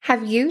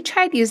Have you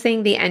tried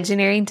using the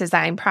engineering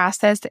design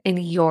process in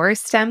your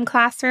STEM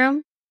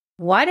classroom?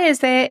 What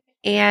is it,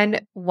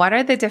 and what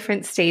are the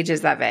different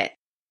stages of it?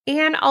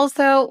 And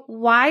also,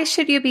 why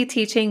should you be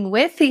teaching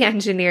with the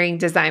engineering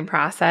design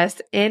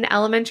process in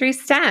elementary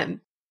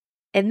STEM?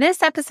 In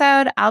this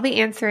episode, I'll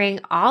be answering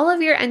all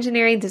of your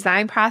engineering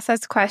design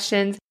process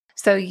questions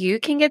so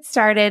you can get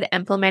started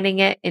implementing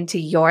it into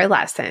your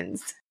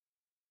lessons.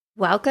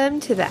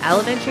 Welcome to the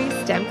Elementary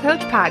STEM Coach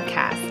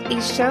Podcast,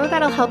 a show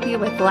that'll help you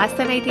with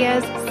lesson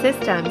ideas,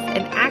 systems,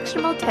 and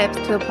actionable tips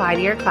to apply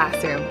to your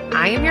classroom.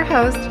 I am your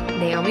host,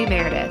 Naomi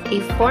Meredith,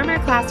 a former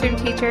classroom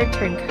teacher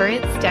turned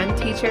current STEM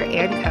teacher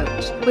and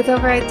coach. With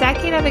over a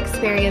decade of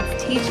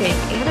experience teaching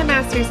and a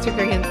master's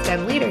degree in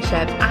STEM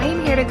leadership, I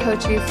am here to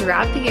coach you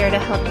throughout the year to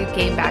help you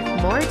gain back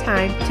more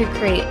time to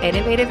create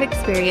innovative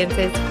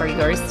experiences for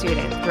your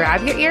students.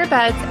 Grab your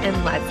earbuds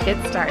and let's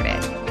get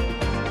started.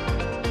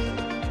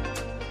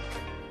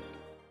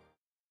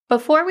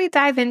 Before we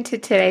dive into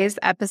today's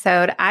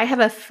episode, I have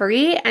a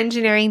free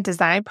engineering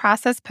design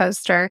process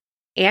poster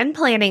and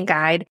planning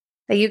guide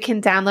that you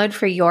can download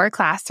for your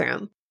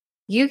classroom.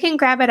 You can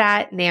grab it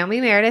at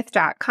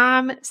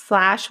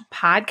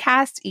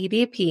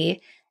naomimeredith.com/podcastedp,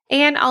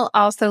 and I'll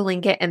also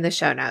link it in the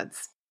show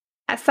notes.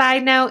 A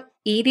side note,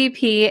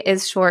 EDP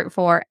is short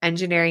for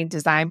Engineering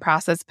Design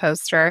Process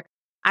Poster.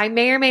 I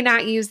may or may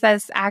not use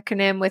this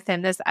acronym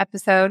within this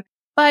episode,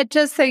 but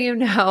just so you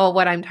know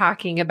what I'm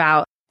talking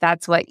about,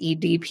 that's what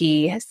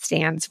EDP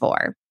stands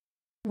for.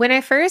 When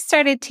I first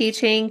started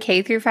teaching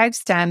K through 5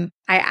 STEM,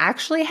 I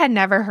actually had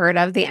never heard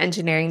of the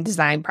engineering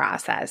design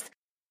process.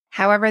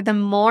 However, the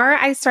more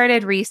I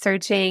started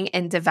researching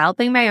and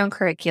developing my own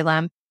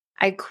curriculum,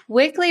 I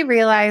quickly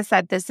realized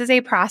that this is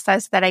a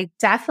process that I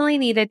definitely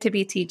needed to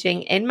be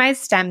teaching in my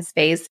STEM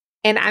space,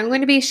 and I'm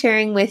going to be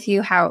sharing with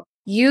you how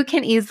you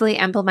can easily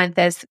implement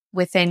this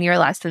within your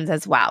lessons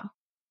as well.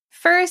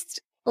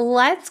 First,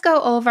 let's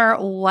go over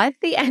what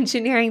the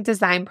engineering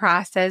design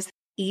process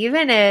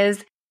even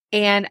is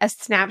and a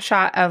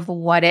snapshot of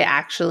what it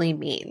actually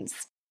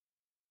means.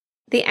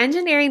 The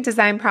engineering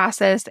design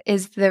process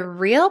is the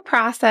real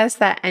process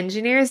that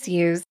engineers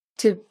use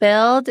to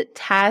build,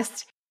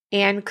 test,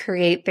 and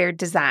create their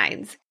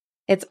designs.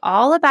 It's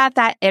all about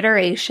that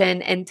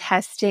iteration and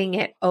testing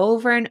it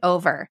over and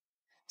over.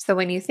 So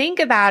when you think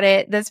about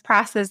it, this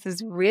process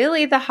is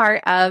really the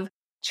heart of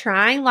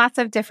trying lots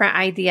of different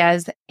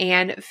ideas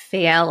and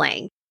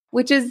failing,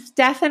 which is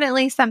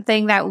definitely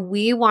something that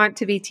we want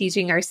to be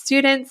teaching our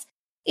students,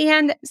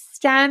 and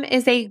STEM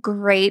is a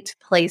great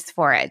place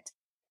for it.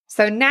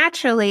 So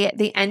naturally,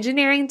 the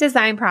engineering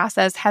design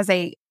process has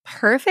a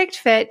perfect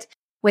fit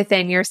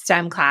within your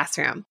STEM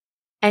classroom.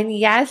 And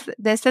yes,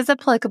 this is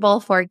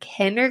applicable for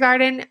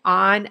kindergarten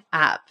on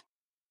up.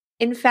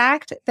 In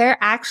fact, there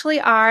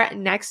actually are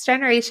Next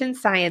Generation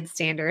Science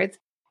Standards,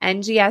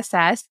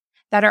 NGSS,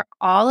 that are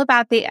all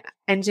about the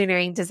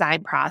engineering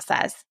design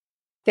process.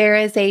 There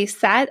is a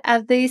set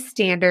of these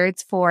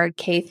standards for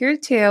K through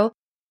 2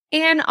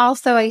 and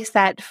also a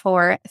set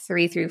for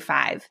 3 through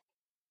 5.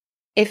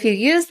 If you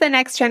use the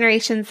Next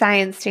Generation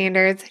Science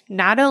Standards,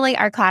 not only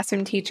are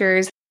classroom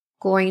teachers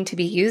going to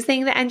be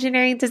using the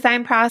engineering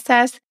design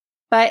process,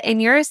 but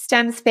in your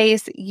STEM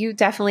space, you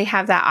definitely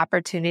have that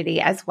opportunity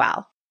as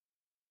well.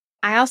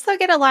 I also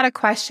get a lot of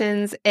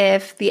questions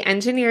if the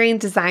engineering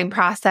design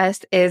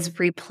process is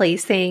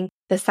replacing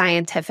the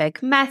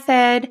scientific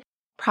method,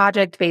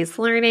 project-based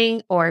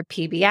learning, or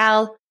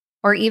PBL,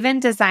 or even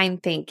design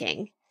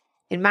thinking.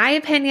 In my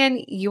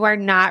opinion, you are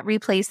not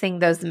replacing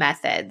those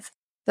methods.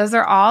 Those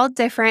are all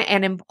different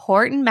and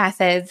important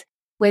methods,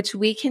 which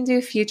we can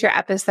do future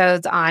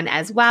episodes on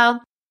as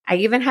well. I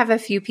even have a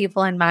few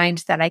people in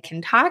mind that I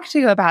can talk to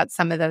you about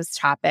some of those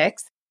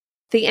topics.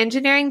 The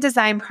engineering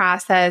design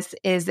process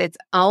is its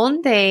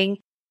own thing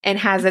and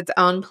has its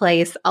own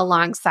place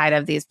alongside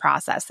of these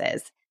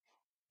processes.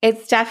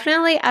 It's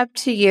definitely up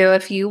to you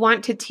if you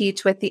want to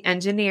teach with the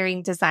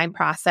engineering design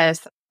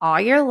process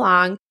all year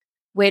long,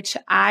 which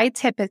I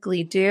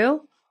typically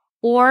do,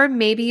 or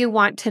maybe you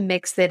want to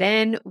mix it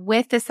in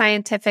with the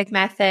scientific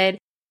method,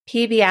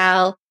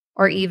 PBL,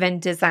 or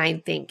even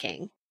design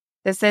thinking.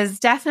 This is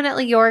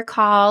definitely your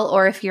call,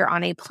 or if you're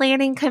on a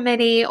planning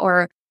committee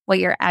or what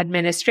your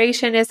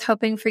administration is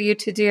hoping for you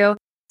to do.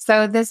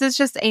 So this is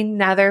just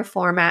another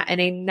format and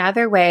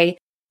another way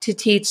to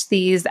teach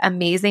these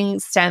amazing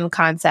STEM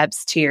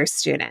concepts to your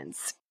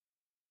students.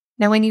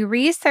 Now, when you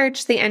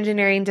research the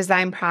engineering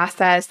design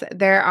process,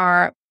 there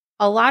are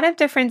a lot of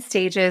different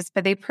stages,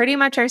 but they pretty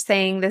much are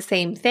saying the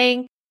same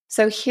thing.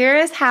 So here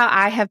is how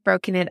I have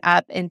broken it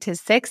up into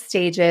 6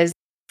 stages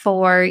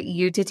for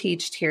you to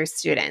teach to your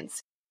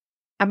students.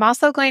 I'm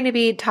also going to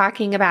be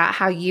talking about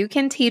how you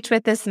can teach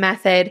with this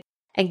method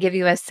and give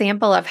you a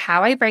sample of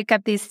how I break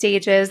up these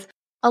stages,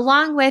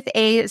 along with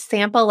a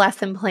sample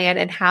lesson plan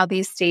and how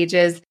these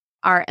stages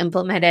are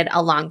implemented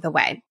along the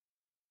way.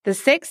 The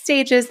 6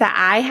 stages that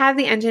I have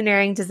the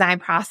engineering design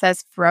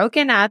process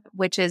broken up,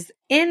 which is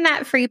in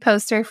that free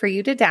poster for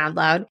you to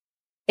download,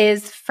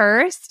 is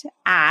first,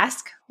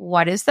 ask,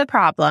 what is the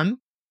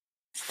problem?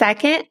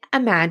 Second,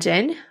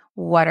 imagine,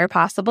 What are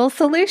possible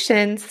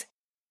solutions?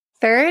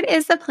 Third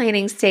is the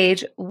planning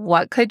stage.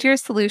 What could your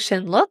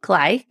solution look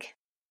like?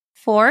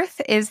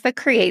 Fourth is the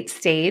create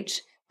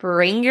stage.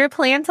 Bring your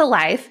plan to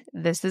life.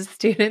 This is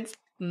students'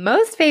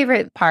 most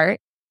favorite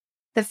part.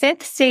 The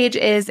fifth stage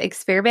is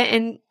experiment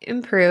and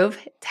improve.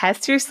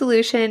 Test your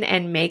solution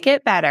and make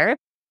it better.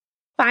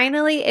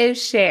 Finally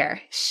is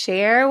share.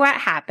 Share what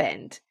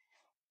happened.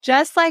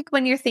 Just like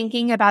when you're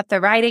thinking about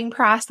the writing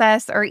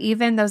process or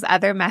even those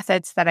other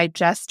methods that I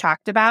just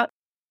talked about,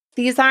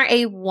 these aren't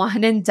a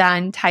one and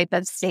done type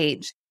of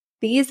stage.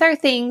 These are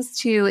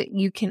things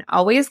you can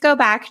always go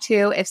back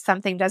to if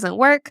something doesn't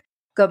work,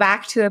 go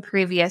back to a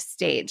previous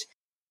stage.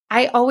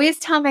 I always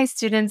tell my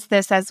students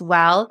this as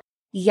well.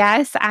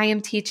 Yes, I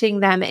am teaching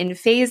them in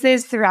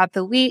phases throughout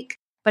the week,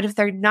 but if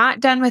they're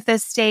not done with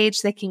this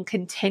stage, they can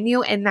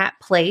continue in that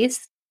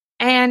place.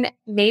 And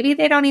maybe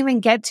they don't even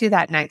get to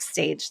that next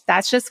stage.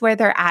 That's just where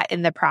they're at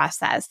in the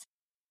process.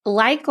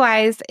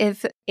 Likewise,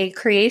 if a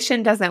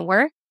creation doesn't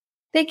work,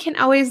 they can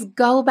always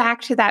go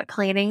back to that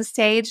planning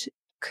stage,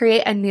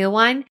 create a new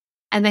one,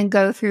 and then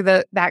go through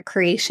that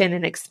creation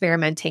and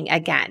experimenting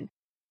again.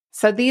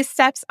 So these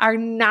steps are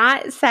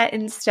not set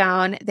in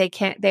stone.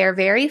 They're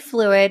very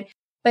fluid,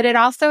 but it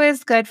also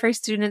is good for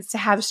students to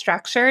have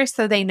structure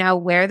so they know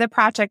where the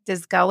project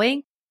is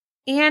going.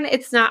 And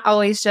it's not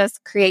always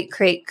just create,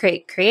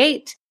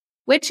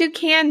 which you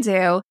can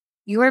do.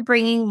 You are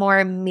bringing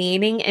more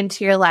meaning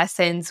into your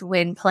lessons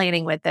when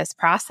planning with this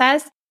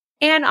process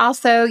and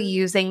also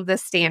using the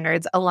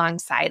standards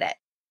alongside it.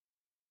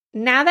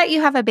 Now that you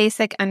have a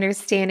basic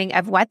understanding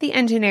of what the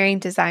engineering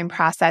design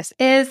process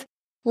is,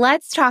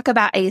 let's talk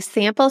about a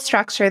sample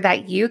structure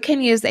that you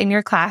can use in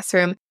your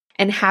classroom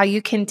and how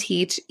you can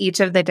teach each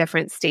of the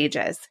different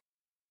stages.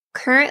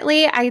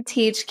 Currently, I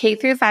teach K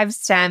through 5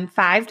 STEM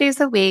 5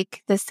 days a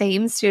week, the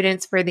same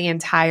students for the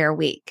entire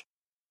week.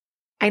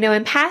 I know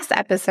in past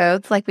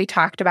episodes, like we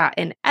talked about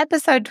in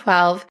episode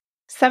 12,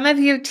 some of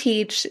you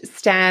teach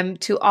STEM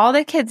to all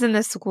the kids in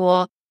the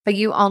school, but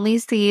you only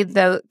see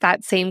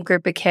that same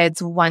group of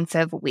kids once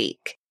a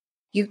week.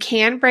 You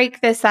can break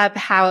this up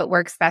how it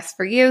works best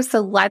for you, so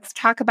let's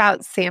talk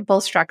about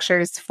sample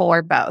structures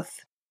for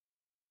both.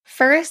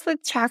 First,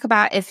 let's talk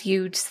about if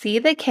you see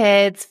the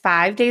kids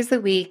 5 days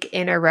a week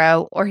in a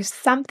row or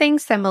something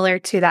similar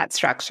to that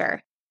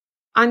structure.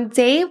 On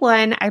day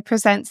 1, I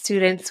present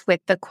students with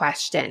the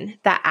question,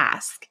 the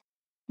ask.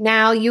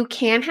 Now, you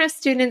can have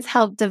students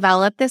help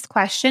develop this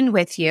question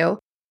with you,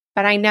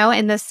 but I know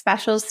in this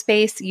special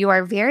space, you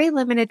are very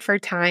limited for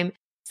time.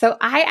 So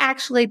I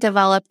actually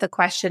develop the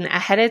question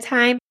ahead of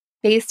time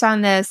based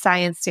on the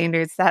science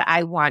standards that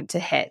I want to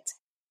hit.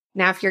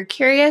 Now, if you're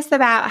curious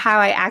about how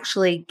I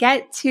actually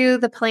get to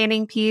the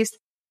planning piece,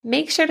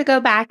 make sure to go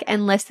back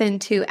and listen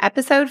to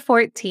episode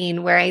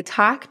 14, where I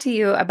talk to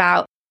you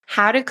about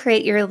how to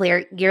create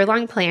your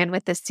year-long plan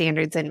with the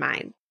standards in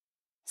mind.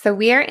 So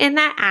we are in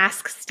that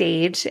ask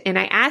stage, and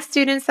I ask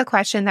students the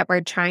question that we're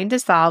trying to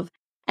solve,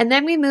 and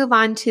then we move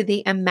on to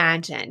the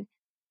imagine.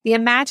 The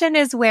imagine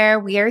is where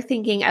we are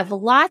thinking of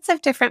lots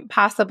of different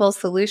possible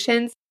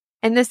solutions,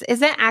 and this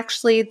isn't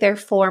actually their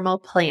formal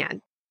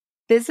plan.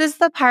 This is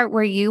the part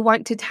where you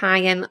want to tie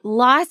in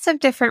lots of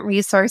different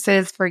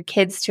resources for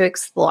kids to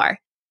explore.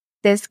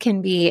 This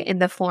can be in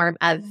the form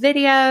of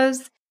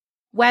videos,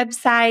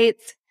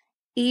 websites,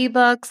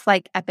 ebooks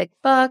like Epic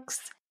Books,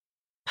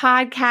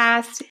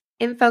 podcasts,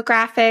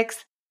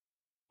 infographics,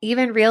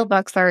 even real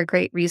books are a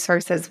great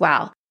resource as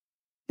well.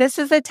 This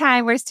is a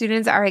time where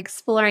students are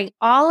exploring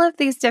all of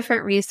these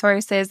different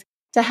resources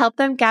to help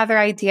them gather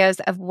ideas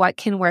of what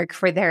can work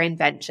for their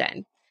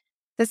invention.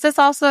 This is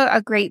also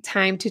a great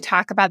time to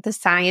talk about the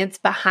science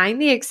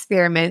behind the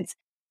experiments,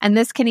 and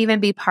this can even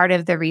be part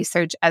of the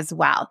research as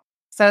well.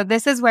 So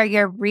this is where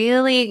you're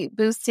really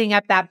boosting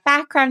up that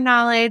background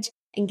knowledge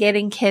and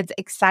getting kids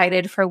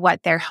excited for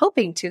what they're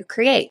hoping to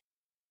create.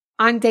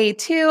 On day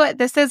 2,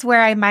 this is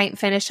where I might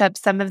finish up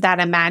some of that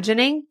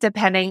imagining,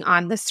 depending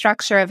on the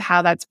structure of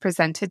how that's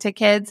presented to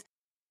kids.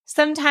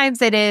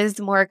 Sometimes it is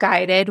more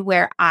guided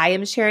where I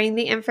am sharing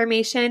the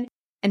information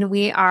and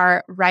we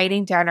are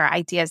writing down our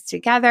ideas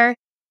together.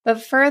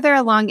 But further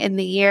along in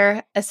the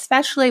year,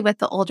 especially with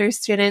the older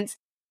students,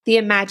 the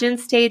imagine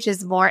stage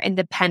is more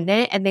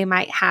independent and they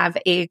might have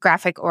a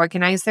graphic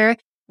organizer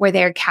where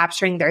they're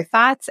capturing their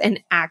thoughts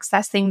and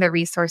accessing the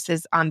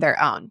resources on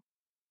their own.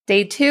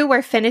 Day 2,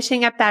 we're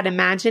finishing up that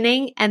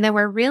imagining, and then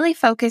we're really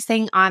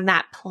focusing on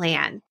that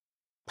plan.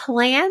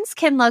 Plans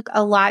can look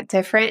a lot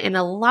different in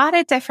a lot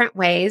of different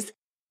ways.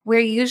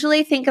 We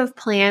usually think of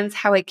plans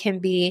how it can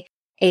be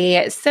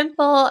a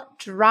simple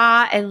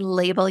draw and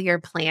label your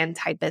plan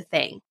type of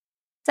thing.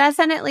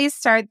 Doesn't at least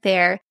start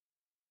there.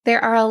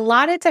 There are a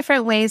lot of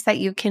different ways that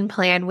you can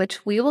plan,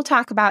 which we will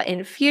talk about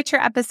in future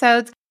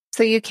episodes,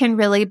 so you can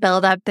really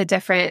build up the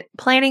different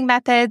planning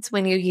methods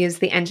when you use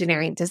the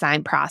engineering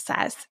design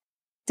process.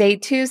 Day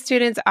 2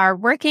 students are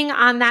working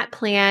on that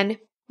plan,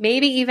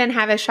 maybe even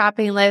have a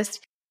shopping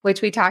list,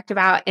 which we talked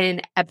about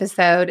in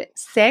episode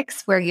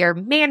 6, where you're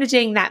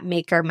managing that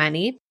maker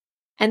money.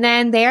 And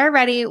then they're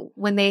ready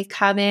when they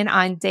come in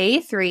on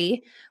day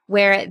 3,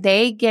 where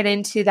they get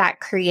into that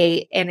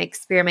create and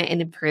experiment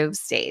and improve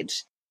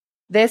stage.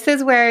 This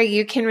is where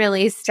you can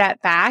really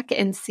step back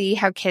and see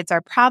how kids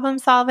are problem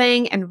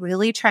solving and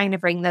really trying to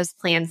bring those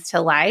plans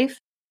to life.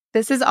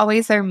 This is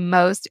always their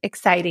most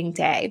exciting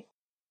day.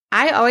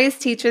 I always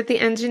teach with the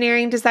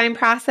engineering design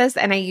process,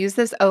 and I use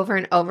this over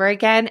and over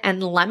again.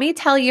 And let me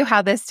tell you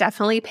how this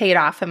definitely paid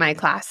off in my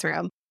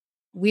classroom.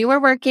 We were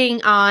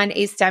working on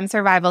a STEM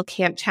survival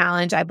camp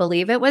challenge. I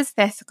believe it was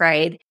 5th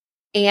grade,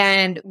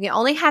 and we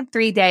only had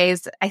 3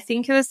 days. I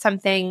think it was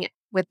something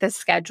with the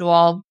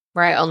schedule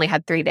where I only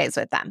had 3 days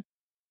with them.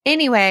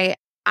 Anyway,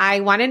 I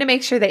wanted to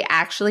make sure they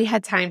actually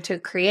had time to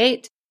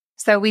create.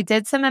 So we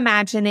did some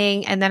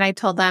imagining, and then I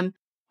told them,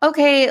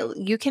 okay,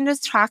 you can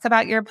just talk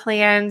about your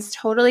plans.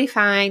 Totally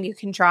fine. You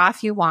can draw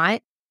if you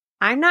want.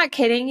 I'm not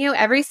kidding you.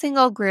 Every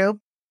single group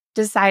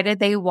decided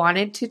they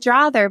wanted to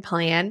draw their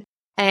plan,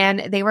 and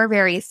they were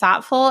very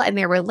thoughtful, and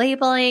they were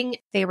labeling.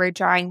 They were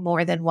drawing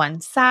more than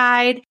one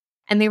side,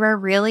 and they were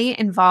really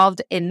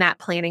involved in that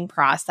planning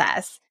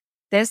process.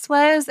 This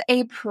was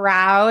a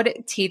proud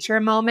teacher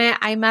moment,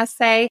 I must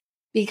say,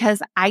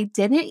 because I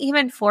didn't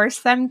even force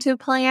them to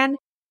plan,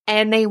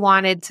 and they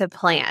wanted to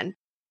plan.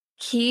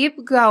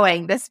 Keep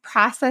going. This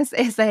process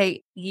is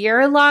a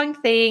year-long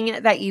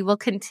thing that you will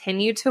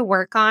continue to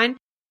work on,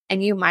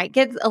 and you might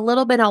get a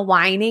little bit of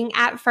whining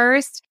at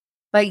first,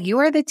 but you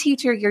are the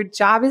teacher. Your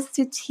job is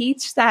to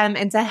teach them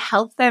and to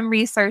help them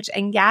research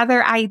and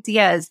gather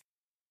ideas.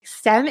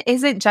 STEM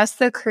isn't just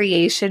the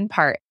creation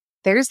part.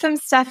 There's some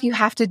stuff you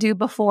have to do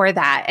before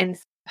that, and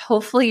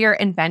hopefully your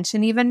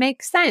invention even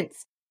makes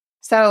sense.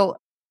 So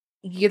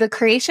the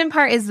creation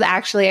part is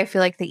actually, I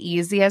feel like, the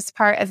easiest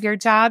part of your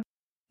job.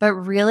 But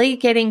really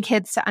getting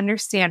kids to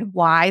understand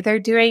why they're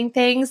doing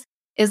things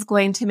is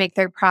going to make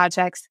their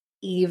projects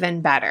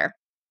even better.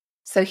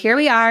 So here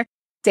we are,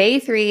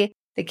 day 3.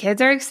 The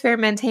kids are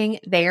experimenting,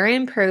 they're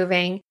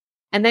improving.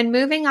 And then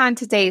moving on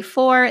to day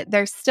 4,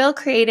 they're still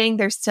creating,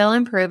 they're still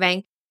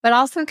improving, but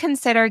also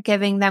consider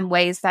giving them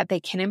ways that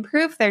they can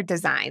improve their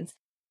designs.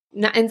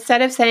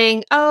 Instead of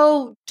saying,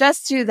 oh,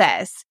 just do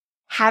this,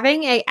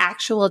 having an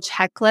actual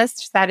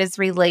checklist that is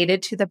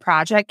related to the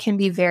project can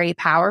be very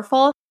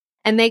powerful.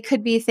 And they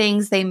could be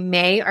things they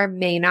may or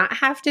may not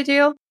have to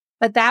do,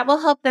 but that will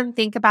help them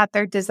think about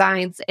their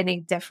designs in a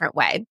different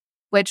way,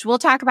 which we'll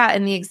talk about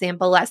in the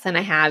example lesson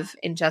I have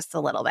in just a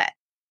little bit.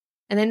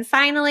 And then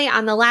finally,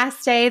 on the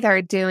last day,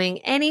 they're doing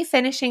any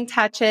finishing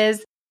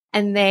touches,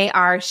 and they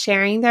are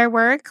sharing their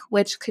work,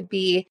 which could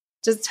be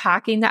just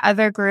talking to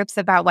other groups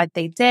about what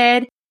they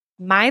did.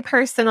 My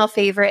personal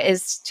favorite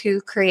is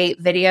to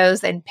create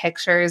videos and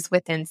pictures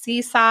within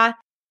Seesaw.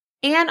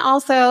 And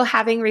also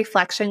having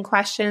reflection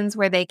questions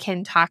where they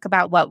can talk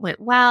about what went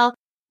well,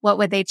 what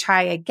would they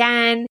try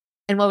again,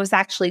 and what was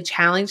actually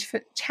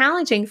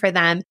challenging for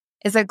them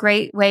is a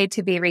great way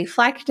to be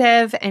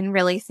reflective and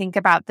really think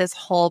about this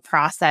whole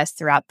process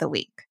throughout the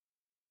week.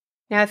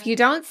 Now, if you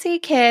don't see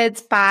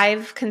kids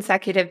 5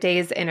 consecutive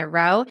days in a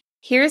row,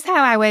 here's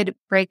how I would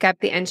break up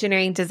the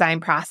engineering design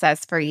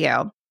process for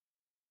you.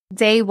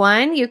 Day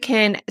 1, you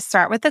can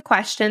start with the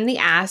question, the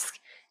ask.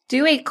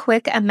 Do a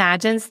quick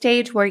imagine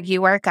stage where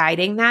you are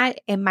guiding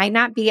that. It might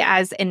not be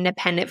as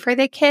independent for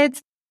the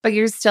kids, but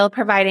you're still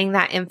providing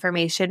that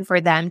information for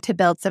them to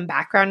build some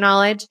background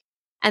knowledge.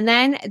 And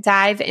then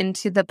dive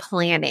into the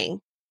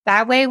planning.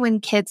 That way, when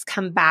kids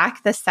come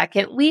back the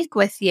second week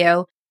with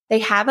you, they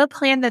have a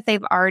plan that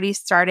they've already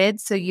started.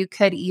 So you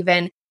could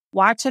even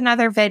watch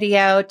another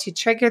video to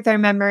trigger their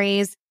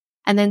memories,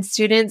 and then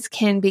students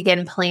can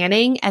begin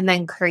planning and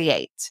then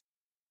create.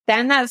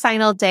 Then that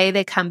final day,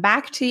 they come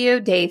back to you,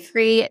 day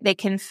 3, they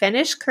can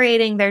finish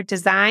creating their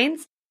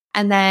designs,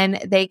 and then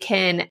they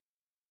can,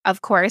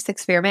 of course,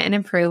 experiment and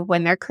improve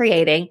when they're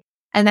creating,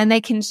 and then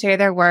they can share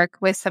their work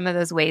with some of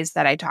those ways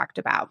that I talked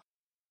about.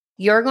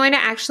 You're going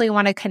to actually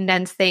want to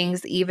condense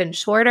things even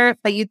shorter,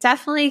 but you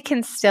definitely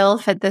can still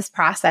fit this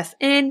process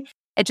in.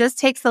 It just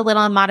takes a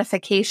little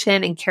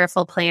modification and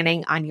careful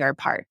planning on your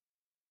part.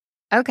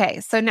 Okay,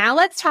 so now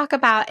let's talk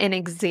about an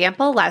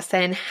example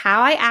lesson,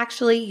 how I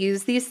actually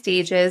use these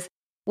stages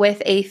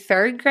with a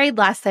 3rd grade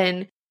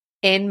lesson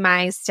in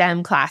my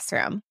STEM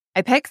classroom.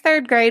 I picked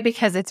 3rd grade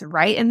because it's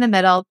right in the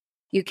middle.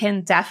 You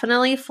can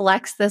definitely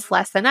flex this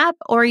lesson up,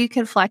 or you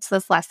can flex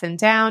this lesson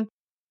down.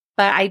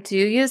 But I do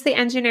use the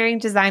engineering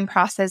design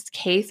process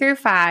K through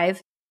 5.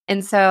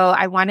 And so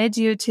I wanted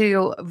you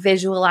to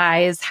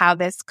visualize how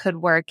this could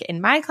work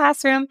in my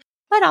classroom,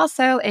 but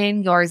also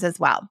in yours as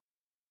well.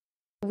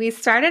 We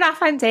started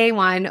off on day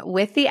 1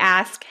 with the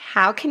ask,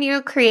 how can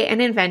you create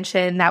an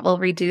invention that will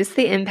reduce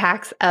the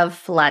impacts of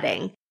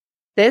flooding?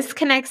 This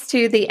connects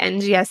to the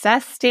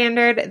NGSS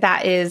standard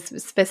that is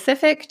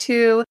specific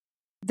to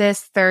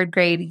this 3rd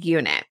grade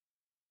unit.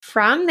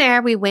 From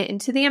there, we went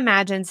into the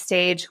imagine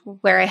stage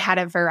where I had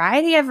a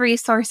variety of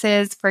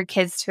resources for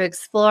kids to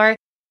explore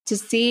to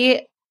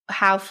see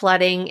how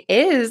flooding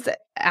is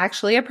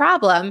actually a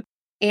problem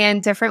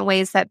and different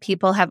ways that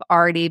people have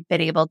already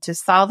been able to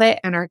solve it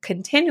and are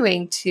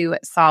continuing to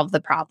solve the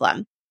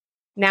problem.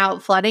 Now,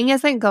 flooding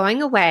isn't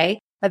going away,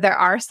 but there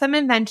are some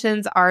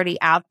inventions already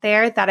out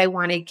there that I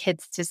wanted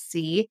kids to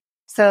see.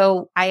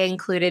 So I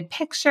included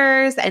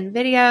pictures and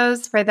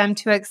videos for them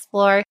to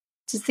explore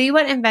to see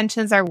what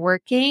inventions are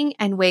working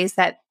and ways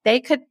that they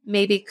could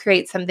maybe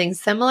create something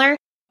similar,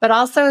 but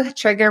also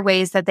trigger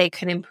ways that they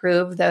could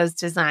improve those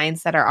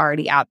designs that are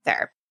already out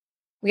there.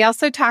 We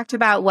also talked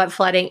about what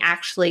flooding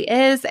actually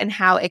is and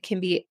how it can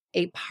be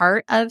a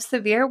part of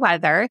severe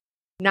weather.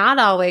 Not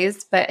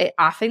always, but it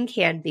often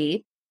can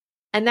be.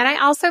 And then I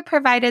also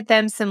provided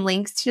them some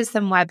links to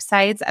some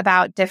websites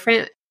about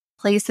different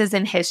places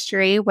in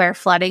history where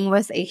flooding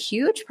was a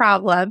huge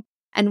problem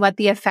and what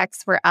the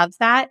effects were of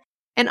that.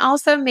 And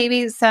also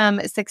maybe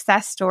some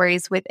success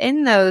stories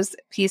within those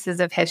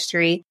pieces of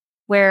history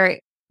where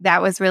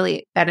that was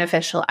really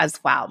beneficial as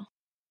well.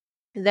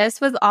 This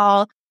was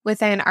all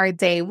within our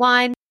day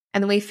 1,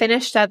 and we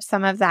finished up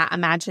some of that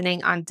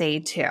imagining on day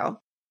 2.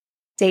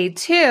 Day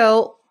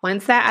 2,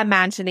 once that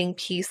imagining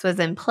piece was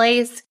in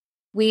place,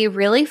 we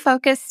really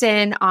focused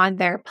in on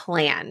their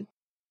plan.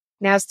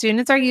 Now,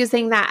 students are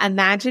using that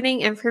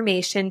imagining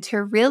information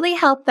to really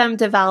help them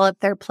develop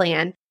their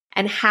plan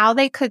and how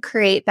they could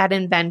create that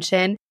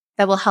invention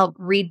that will help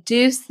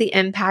reduce the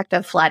impact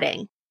of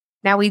flooding.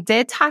 Now, we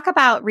did talk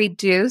about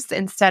reduce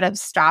instead of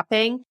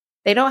stopping.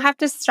 They don't have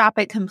to stop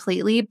it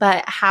completely,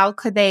 but how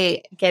could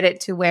they get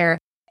it to where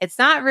it's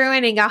not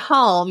ruining a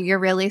home, you're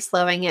really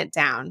slowing it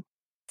down?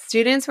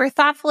 Students were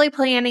thoughtfully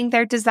planning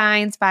their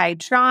designs by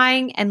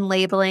drawing and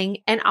labeling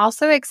and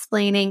also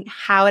explaining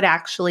how it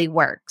actually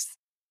works.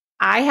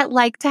 I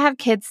like to have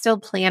kids still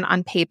plan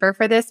on paper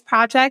for this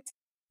project,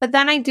 but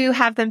then I do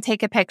have them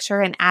take a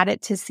picture and add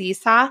it to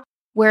Seesaw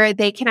where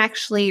they can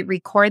actually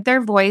record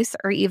their voice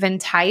or even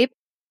type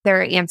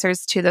their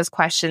answers to those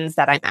questions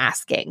that I'm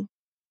asking.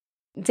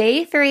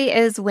 Day 3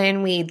 is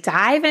when we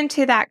dive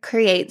into that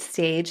create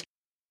stage.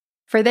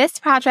 For this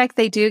project,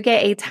 they do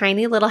get a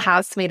tiny little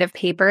house made of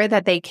paper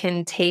that they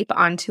can tape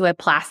onto a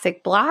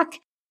plastic block.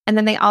 And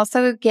then they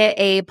also get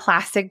a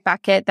plastic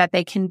bucket that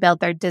they can build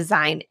their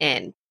design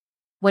in.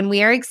 When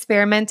we are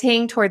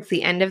experimenting towards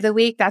the end of the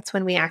week, that's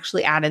when we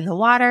actually add in the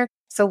water.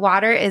 So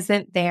water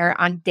isn't there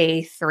on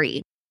day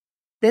 3.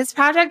 This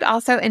project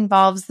also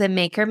involves the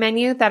maker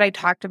menu that I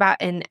talked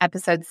about in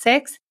episode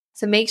 6.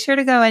 So make sure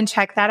to go and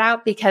check that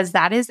out because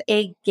that is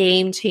a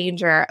game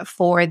changer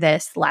for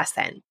this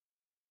lesson.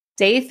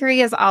 Day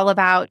 3 is all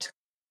about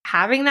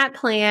having that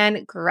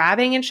plan,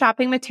 grabbing and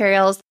shopping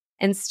materials,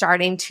 and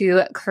starting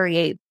to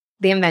create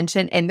the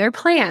invention in their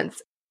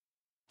plans.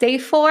 Day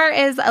 4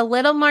 is a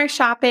little more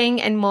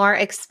shopping and more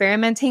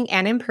experimenting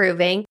and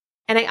improving.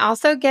 And I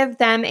also give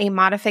them a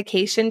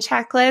modification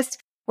checklist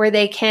where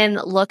they can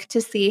look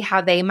to see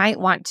how they might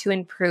want to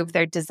improve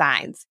their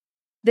designs.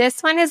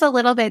 This one is a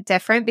little bit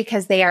different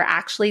because they are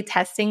actually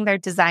testing their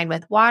design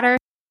with water.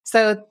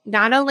 So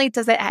not only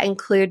does it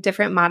include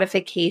different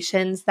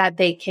modifications that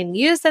they can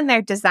use in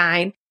their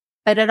design,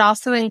 but it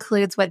also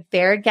includes what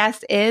their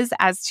guess is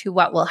as to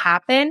what will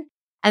happen.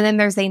 And then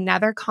there's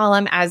another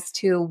column as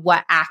to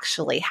what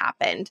actually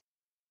happened.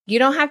 You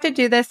don't have to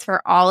do this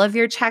for all of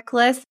your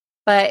checklists,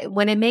 but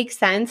when it makes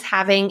sense,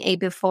 having a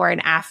before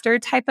and after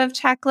type of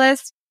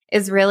checklist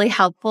is really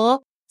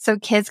helpful. So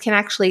kids can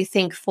actually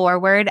think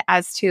forward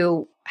as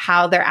to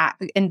how their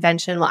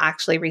invention will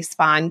actually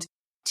respond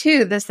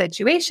to the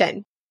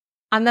situation.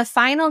 On the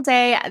final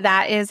day,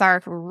 that is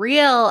our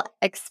real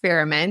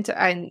experiment.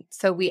 And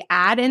so we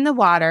add in the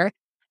water.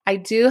 I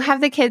do have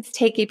the kids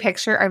take a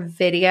picture or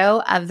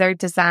video of their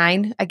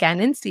design, again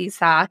in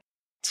Seesaw,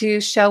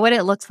 to show what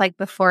it looks like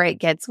before it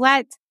gets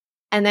wet.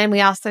 And then we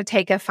also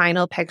take a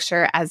final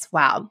picture as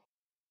well.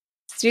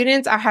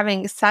 Students are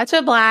having such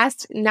a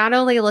blast, not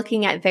only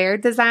looking at their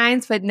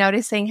designs, but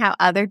noticing how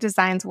other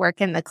designs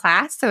work in the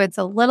class. So it's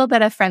a little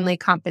bit of friendly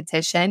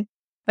competition,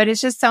 but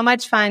it's just so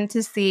much fun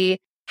to see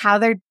how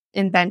their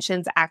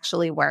inventions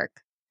actually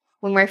work.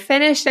 When we're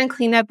finished and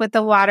clean up with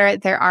the water,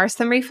 there are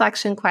some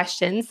reflection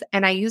questions,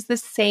 and I use the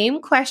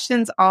same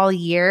questions all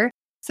year.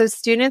 So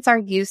students are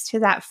used to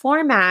that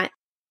format,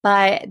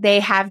 but they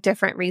have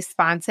different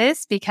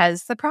responses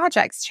because the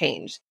projects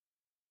change.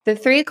 The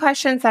 3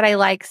 questions that I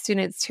like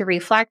students to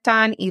reflect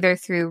on, either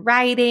through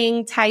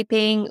writing,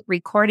 typing,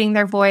 recording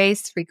their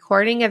voice,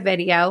 recording a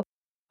video,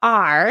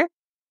 are,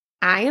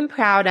 I am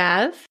proud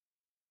of,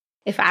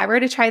 if I were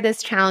to try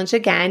this challenge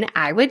again,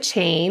 I would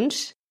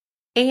change,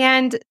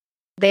 and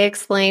they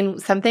explain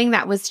something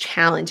that was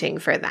challenging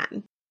for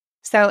them.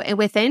 So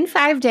within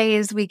 5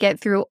 days, we get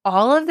through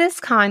all of this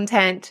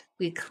content,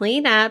 we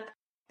clean up,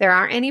 there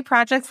aren't any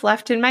projects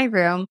left in my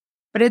room,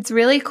 but it's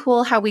really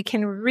cool how we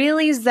can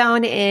really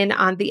zone in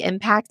on the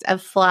impact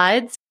of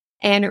floods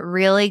and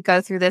really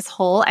go through this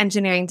whole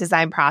engineering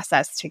design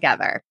process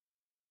together.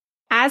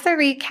 As a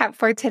recap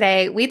for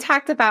today, we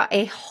talked about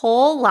a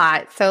whole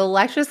lot, so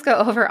let's just go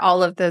over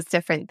all of those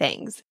different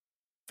things.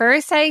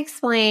 First, I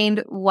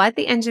explained what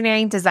the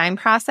engineering design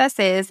process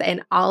is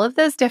and all of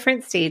those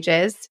different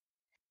stages.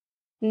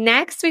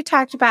 Next, we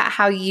talked about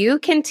how you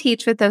can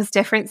teach with those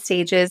different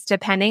stages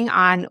depending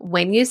on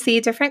when you see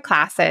different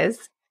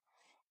classes.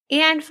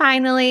 And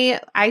finally,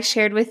 I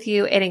shared with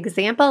you an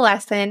example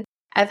lesson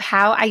of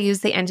how I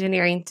use the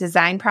engineering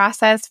design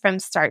process from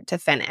start to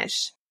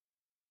finish.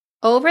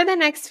 Over the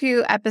next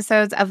few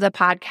episodes of the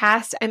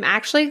podcast, I'm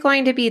actually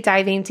going to be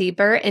diving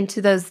deeper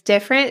into those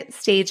different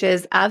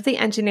stages of the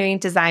engineering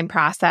design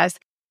process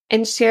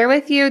and share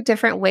with you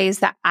different ways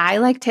that I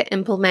like to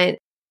implement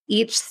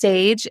each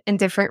stage and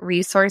different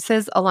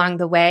resources along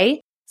the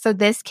way. So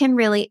this can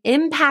really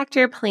impact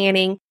your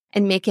planning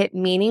and make it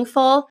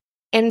meaningful.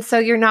 And so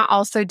you're not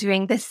also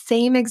doing the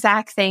same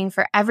exact thing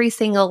for every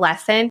single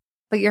lesson,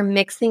 but you're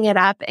mixing it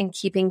up and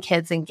keeping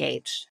kids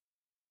engaged.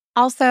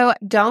 Also,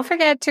 don't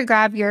forget to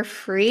grab your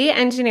free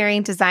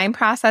engineering design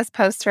process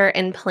poster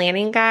and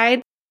planning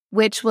guide,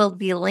 which will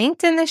be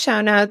linked in the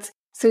show notes,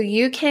 so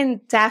you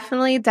can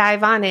definitely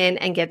dive on in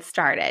and get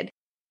started.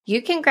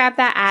 You can grab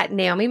that at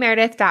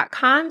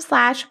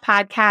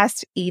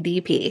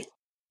naomimeredith.com/podcast-EDP.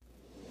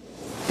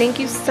 Thank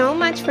you so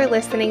much for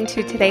listening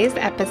to today's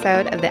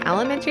episode of the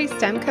Elementary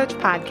STEM Coach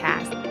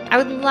Podcast. I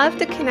would love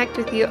to connect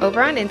with you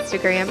over on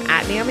Instagram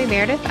at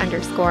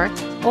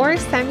 @NaomiMeredith_ or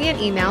send me an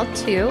email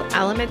to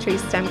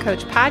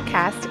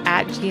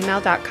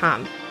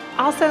elementarystemcoachpodcast@gmail.com.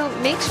 Also,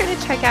 make sure to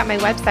check out my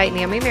website,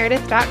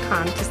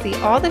 naomimeredith.com, to see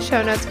all the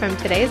show notes from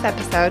today's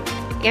episode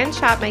and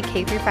shop my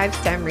K-5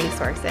 STEM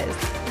resources.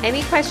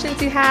 Any questions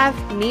you have,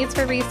 needs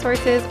for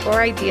resources,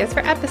 or ideas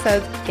for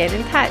episodes, get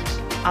in touch.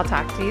 I'll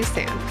talk to you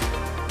soon.